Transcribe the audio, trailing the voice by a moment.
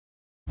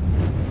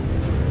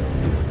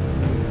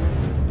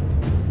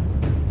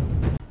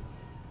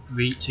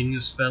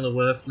Greetings, fellow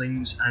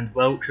Earthlings, and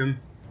welcome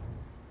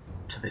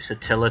to this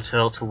Attila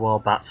Total War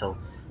battle.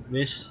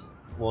 This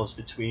was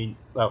me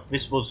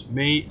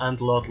and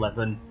Lord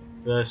Levan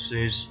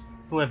versus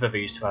whoever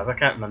these two are. I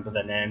can't remember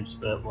their names,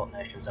 but what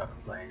nations I was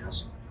playing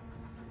as.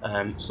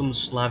 Some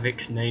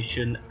Slavic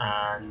nation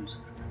and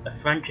a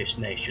Frankish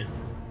nation.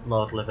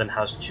 Lord Levan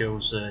has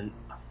chosen,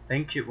 I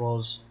think it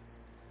was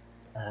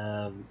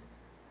the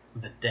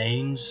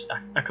Danes.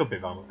 I could be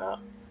wrong with that.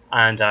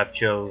 And I've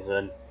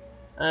chosen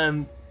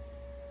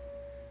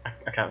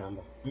I can't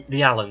remember.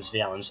 The Allans.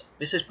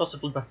 This is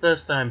possibly my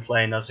first time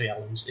playing as the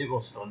Allans. It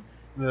was fun.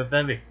 We were a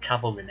very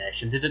cavalry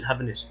nation. They didn't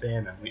have any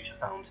spearmen, which I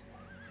found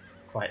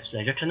quite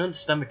strange. I can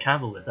understand the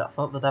cavalry, but I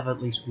thought they'd have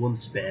at least one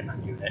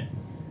spearman unit.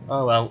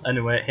 Oh well,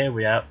 anyway, here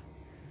we are.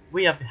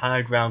 We have the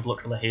high ground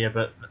luckily here,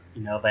 but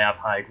you know, they have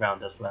high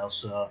ground as well,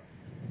 so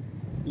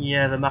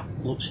yeah, the map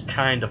looks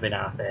kind of in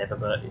our favour,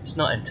 but it's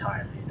not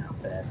entirely in our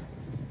favour.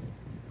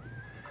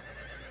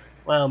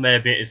 Well,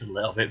 maybe it is a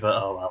little bit, but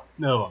oh well,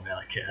 no one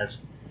really cares.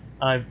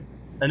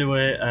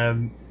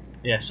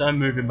 Yeah, so I'm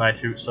moving my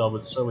troops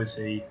forward, so is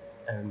he.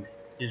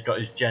 He's got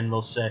his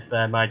general safe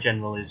there. My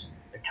general is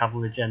a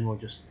cavalry general,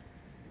 just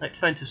like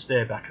trying to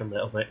stay back a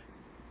little bit.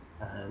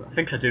 I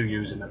think I do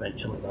use him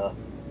eventually though.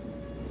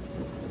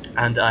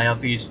 And I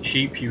have these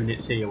cheap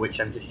units here, which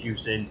I'm just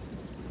using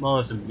more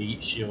as a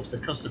meat shield. They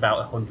cost about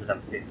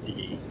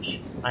 150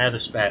 each. I had a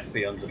spare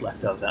 300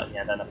 left over at the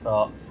end, and I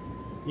thought,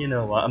 you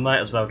know what, I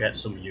might as well get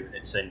some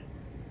units in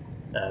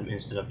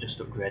instead of just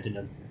upgrading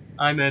them.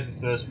 I made the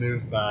first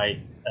move by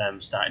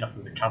starting off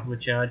with a cavalry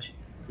charge.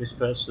 This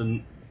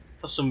person,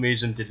 for some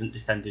reason, didn't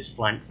defend his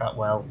flank that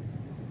well.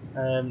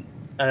 I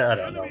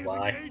don't know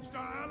why.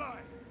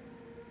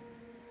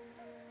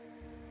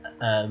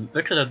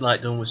 They could have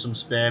like done with some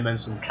spearmen,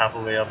 some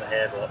cavalry over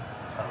here, but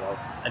oh well.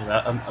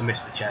 Anyway, I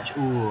missed the charge.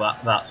 Ooh,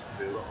 that's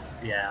brutal.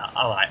 Yeah,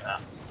 I like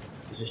that.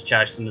 Is this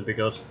charge going to be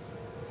good?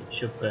 It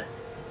should be.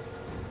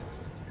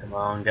 Come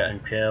on, get him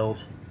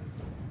killed.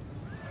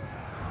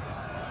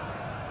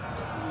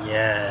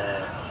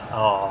 Yes.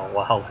 Oh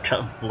wow, look at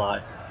him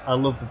fly. I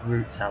love the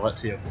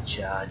brutality of the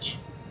charge.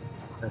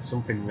 There's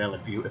something really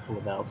beautiful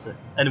about it.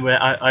 Anyway,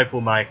 I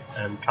pull my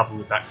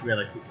cavalry back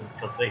really quickly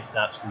because they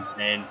start squeezing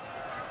in.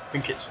 I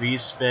think it's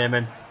these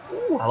spearmen.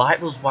 Ooh, I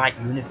like those white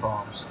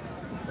uniforms.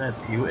 They're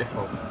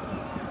beautiful.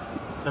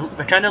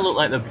 They kind of look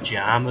like their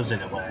pyjamas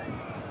in a way.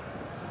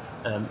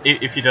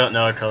 If you don't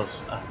know,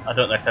 because I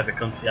don't know if every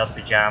country has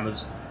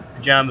pyjamas.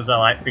 Pyjamas are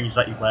like things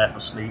that you wear for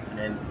sleeping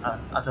in.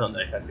 I don't know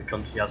if every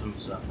country has them,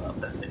 so that's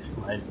best to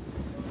explain.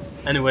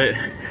 Anyway,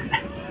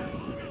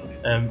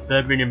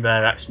 they're bringing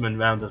their axemen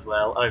round as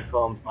well. I've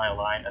formed my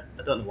line.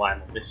 I don't know why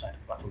I'm on this side of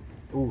the battle.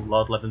 Ooh,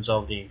 Lord Levan's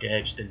already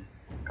engaged in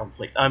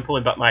conflict. I'm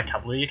pulling back my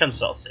cavalry. You can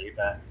sort of see it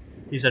there.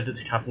 He's headed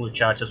the cavalry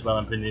charge as well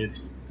and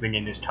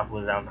bringing his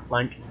cavalry around the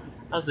flank,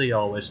 as he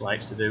always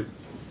likes to do.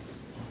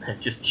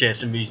 Just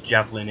chasing these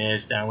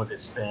javeliniers down with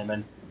his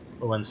spearmen,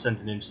 but then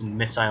sending in some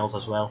missiles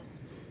as well.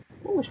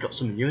 Oh, he's got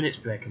some units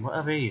breaking. What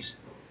are these?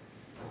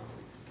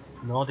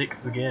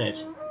 Nordic Brigade.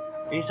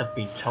 These have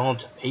been torn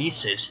to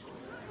pieces.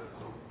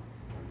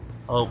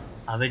 Oh,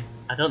 are they?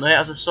 I don't know. It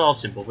has a sword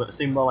symbol, but it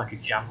seemed more like a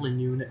javelin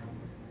unit.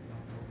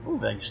 Oh,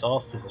 they're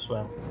sorcerers as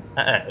well.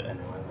 Anyway,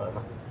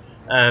 whatever.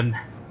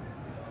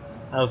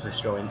 How's this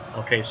going?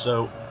 Okay,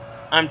 so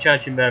I'm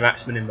charging their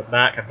axemen in the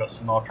back. I've got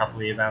some more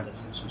cavalry around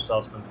us and some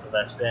swordsmen for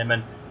their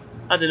spearmen.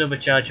 Add another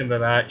charge on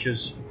their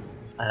archers.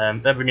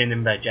 They're bringing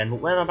in their general.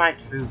 Where are my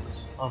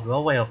troops? Oh, they're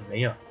all way over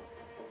here.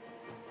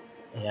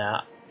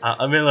 Yeah,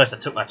 I realised I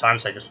took my time,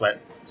 so I just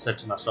said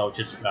to my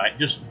soldiers, right,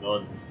 just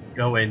run,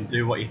 go in,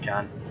 do what you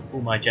can. Oh,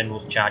 my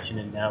general's charging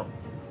in now.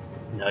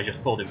 No, I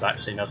just pulled him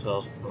back, seeing as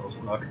those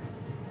work.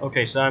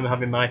 Okay, so I'm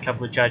having my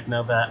cavalry charge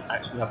now. Their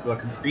axemen have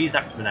broken. These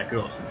axemen are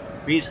good.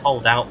 These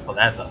hold out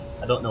forever.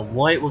 I don't know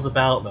what it was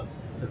about them,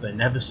 but they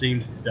never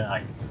seemed to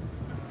die.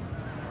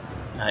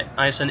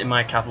 I sent in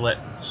my cavalry.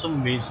 For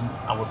some reason,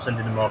 I was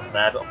sending them over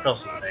there, but of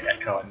course they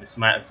get caught in this.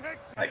 Might have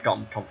like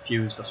gotten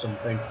confused or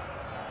something.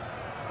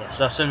 Yeah,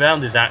 so I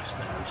surround his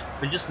axemen.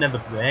 They just never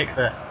break.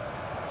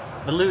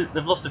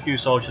 They've lost a few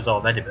soldiers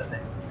already, but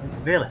they're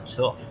really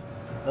tough.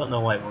 I don't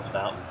know what it was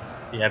about.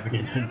 Yeah,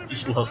 bringing in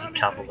just lost the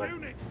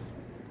cavalry.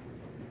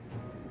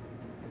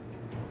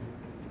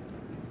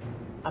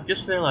 I've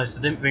just realised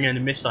I didn't bring any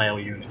missile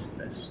units to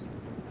this.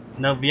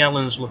 Now the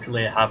Allans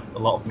luckily have a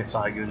lot of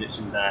missile units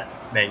in their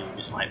main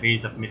units, like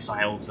these have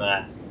missiles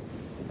there.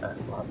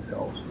 What are they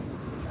called?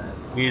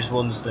 These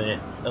ones, the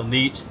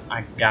elite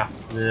Agath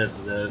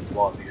the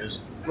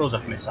warriors, those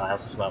have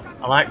missiles as well.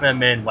 I like their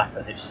main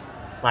weapon, it's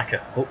like a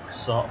hook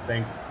sort of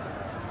thing.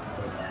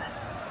 Yeah.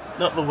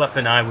 Not the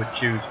weapon I would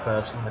choose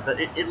personally, but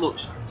it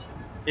looks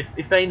good.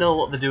 If they know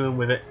what they're doing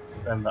with it,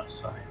 then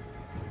that's fine.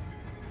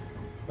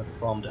 We've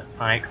formed a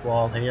pike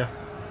wall here.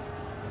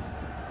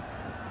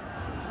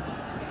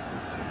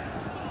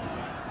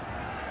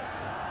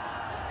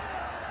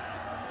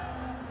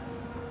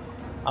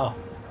 Oh,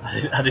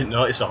 I didn't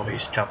notice all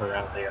these cavalry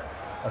around here.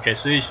 Okay,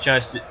 so he's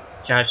charged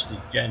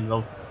the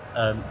general.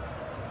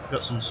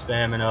 Got some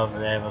spearmen over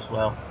there as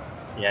well.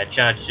 Yeah,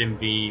 charged in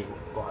the,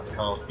 what I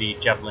call the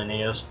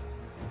Javelineers.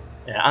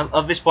 Yeah,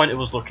 at this point it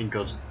was looking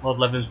good. Lord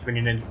Levan's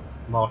bringing in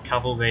more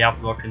cavalry,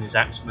 Avrock and his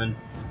axemen.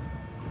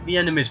 The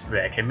enemy's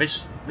breaking.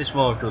 This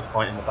was a good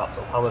point in the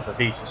battle. However,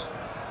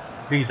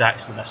 these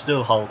axemen are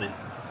still holding.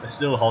 They're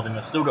still holding.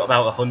 They've still got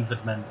about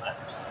 100 men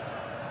left.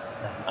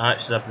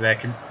 Archers are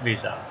breaking.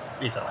 These are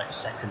like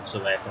seconds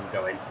away from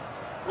going.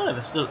 Oh,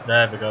 they're still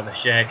there. We go. They're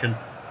shaken.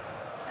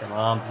 Come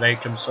on,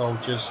 break them,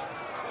 soldiers.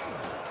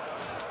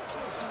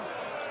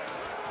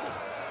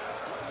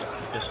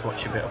 Just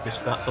watch a bit of this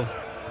battle.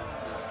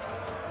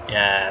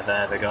 Yeah,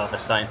 there we go. They're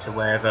starting to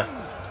waver.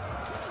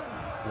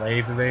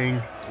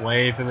 Wavering,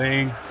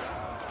 wavering,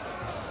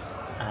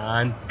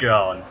 and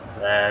gone.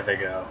 There we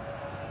go.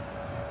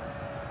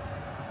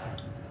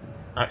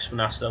 Axemen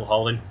are still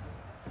holding.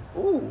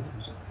 Ooh,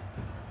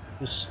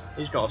 he's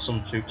got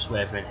some troops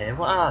wavering here.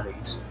 What are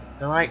these?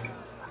 They're like,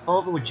 I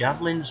thought they were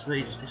javelins, but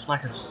it's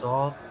like a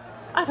sword.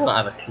 I don't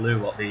have a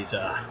clue what these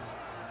are.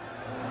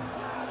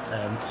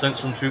 Sent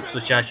some troops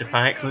to charge the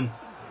pikemen.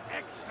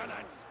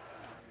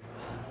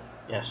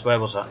 Yes, where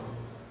was that?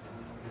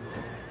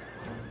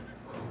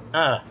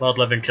 Ah, Lord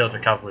Levan killed the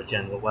cavalry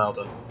general, well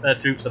done. Their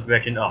troops are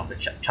breaking off,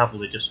 the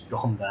cavalry just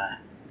gone there.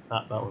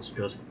 That was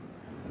good.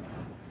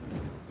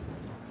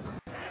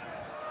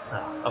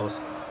 I was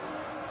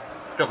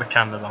got the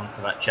camera on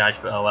for that charge,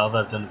 but oh well,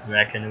 they've done a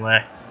break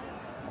anyway.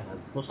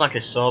 Looks like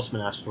his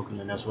swordsmen are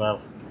struggling as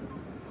well.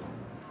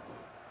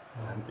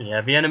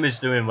 Yeah, the enemy's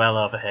doing well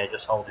over here,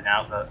 just holding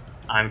out, but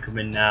I'm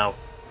coming now.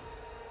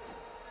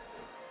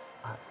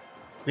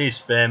 These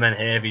spearmen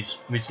here, these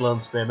lone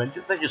spearmen,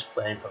 they're just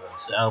playing for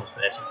themselves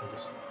basically,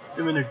 just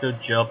doing a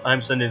good job. I'm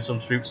sending some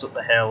troops up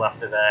the hill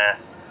after their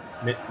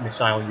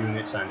missile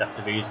units and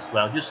after these as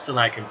well, just to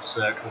like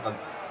encircle them,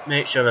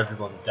 make sure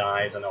everyone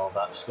dies and all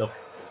that stuff.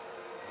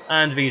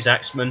 And these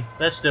axemen,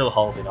 they're still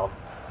holding on.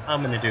 How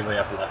many do they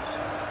have left?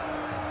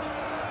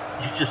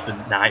 It's just a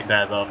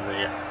nightmare over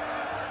here.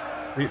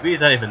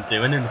 These aren't even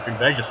doing anything,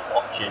 they're just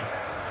watching.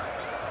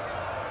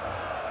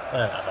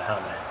 Where are they? How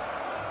many?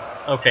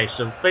 Okay,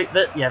 so they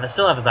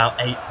still have about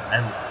 8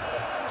 men left.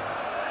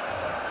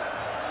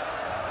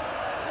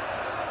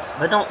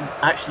 They're not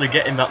actually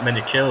getting that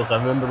many kills. I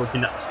remember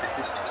looking at the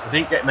statistics. They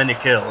didn't get many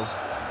kills.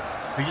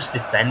 They just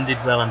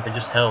defended well and they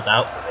just held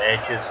out for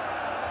ages.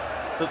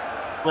 But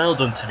well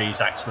done to these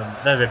axemen.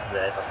 Very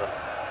brave of them.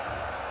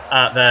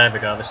 There we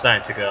go. They're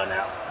starting to go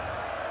now.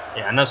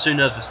 Yeah, and as soon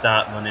as they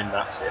start running,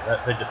 that's it.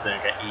 They're just going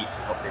to get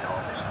eaten up in all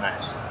this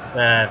mess.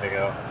 There we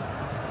go.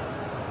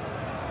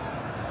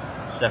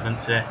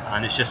 70,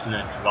 and it's just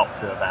going to drop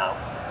to about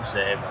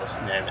 0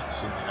 near it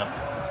soon enough.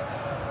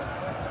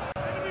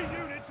 Enemy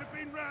units have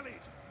been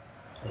rallied.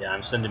 Yeah,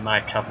 I'm sending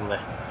my cavalry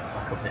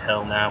back up the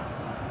hill now.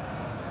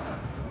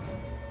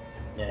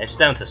 Yeah, it's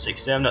down to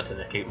 60, I'm not going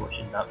to keep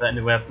watching that, but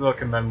anyway, I've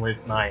broken them with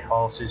my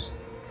horses.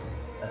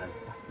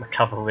 My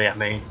cavalry, I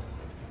mean.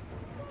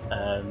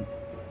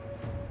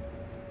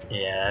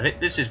 Yeah,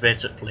 this is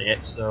basically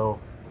it, so...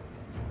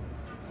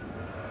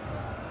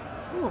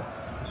 Ooh.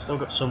 Still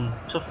got some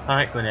tough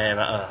pikemen here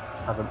that I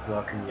haven't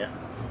broken yet.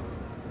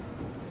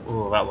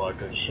 Oh, that was a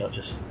good shot,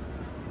 just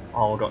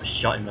all got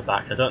shot in the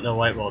back. I don't know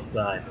why it was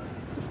by.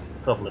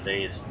 Probably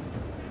these.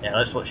 Yeah,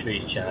 let's watch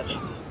these charge.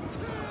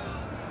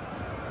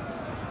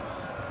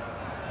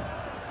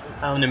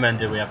 How many men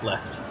do we have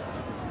left?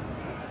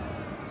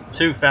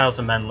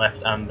 2,000 men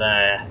left and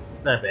they're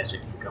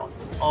basically gone.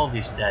 All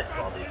these dead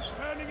bodies.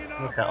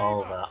 Look at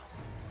all that.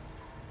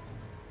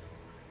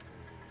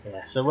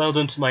 Yeah, so well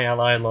done to my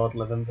ally Lord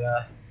Levan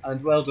there.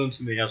 And well done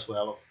to me as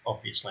well,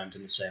 obviously I'm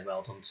going to say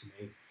well done to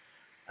me.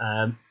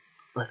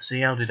 Let's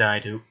see, how did I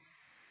do?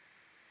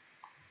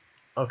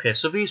 Okay,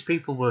 so these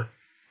people were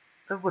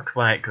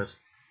quite good.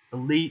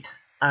 Elite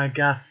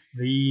Agath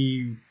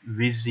the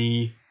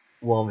Rizzi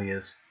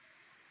warriors.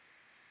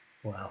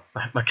 Well,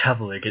 my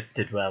cavalry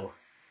did well.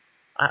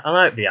 I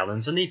like the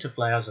Allens, I need to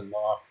play as them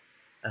more.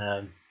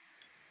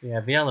 Yeah,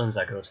 the Allens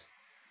are good.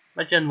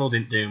 My general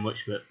didn't do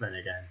much, but then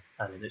again,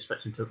 I didn't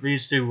expect him to.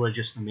 These two were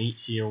just the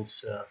meat shields,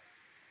 so...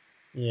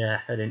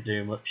 Yeah, I didn't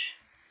do much.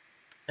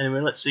 Anyway,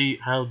 let's see,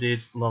 how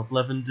did Lord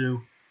Levan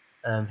do?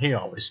 He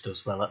always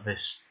does well at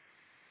this.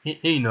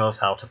 He knows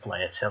how to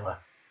play Attila.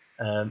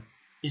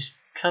 His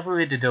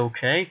cavalry did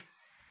okay.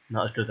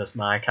 Not as good as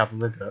my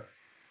cavalry, but...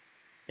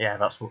 Yeah,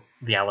 that's what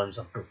the Allens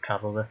have, good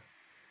cavalry.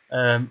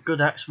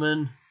 Good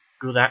axemen,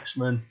 good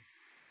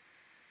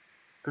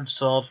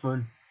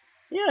swordsmen.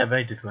 Yeah,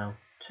 they did well.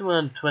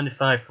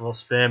 225 for a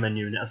spearman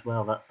unit as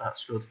well,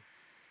 that's good.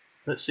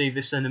 Let's see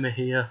this enemy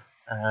here.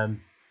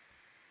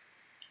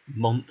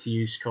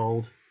 Monty's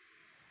called.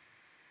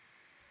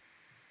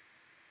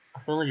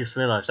 I've only just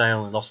realised I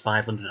only lost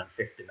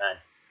 550 men.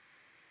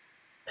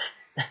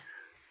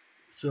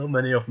 So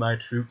many of my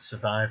troops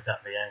survived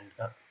at the end.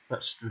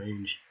 That's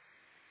strange.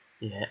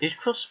 Yeah, his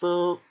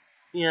crossbow,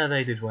 yeah,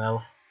 they did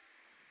well.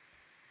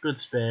 Good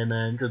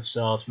spearmen, good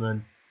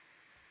swordsmen.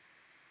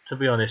 To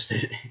be honest,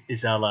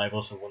 his ally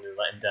was the one who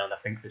let him down. I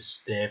think this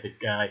David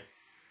guy,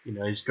 you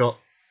know, he's got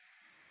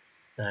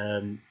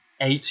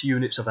 8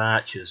 units of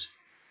archers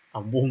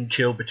and 1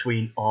 kill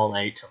between all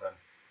 8 of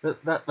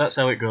them. That's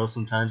how it goes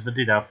sometimes.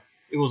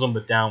 It was on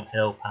the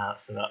downhill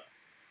part, so that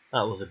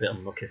was a bit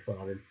unlucky for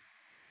him.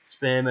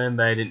 Spearman,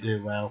 they didn't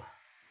do well.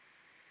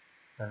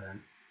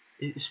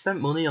 He spent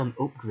money on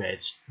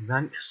upgrades,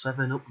 rank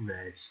 7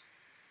 upgrades.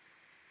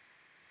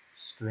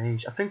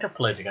 Strange. I think I've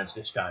played against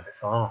this guy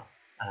before.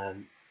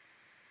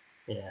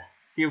 Yeah,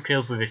 few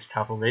kills with his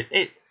cavalry.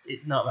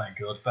 It's not that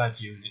good. Bad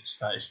units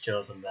that is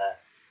chosen there.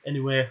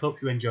 Anyway,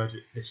 hope you enjoyed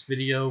this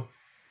video,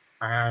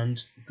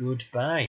 and goodbye.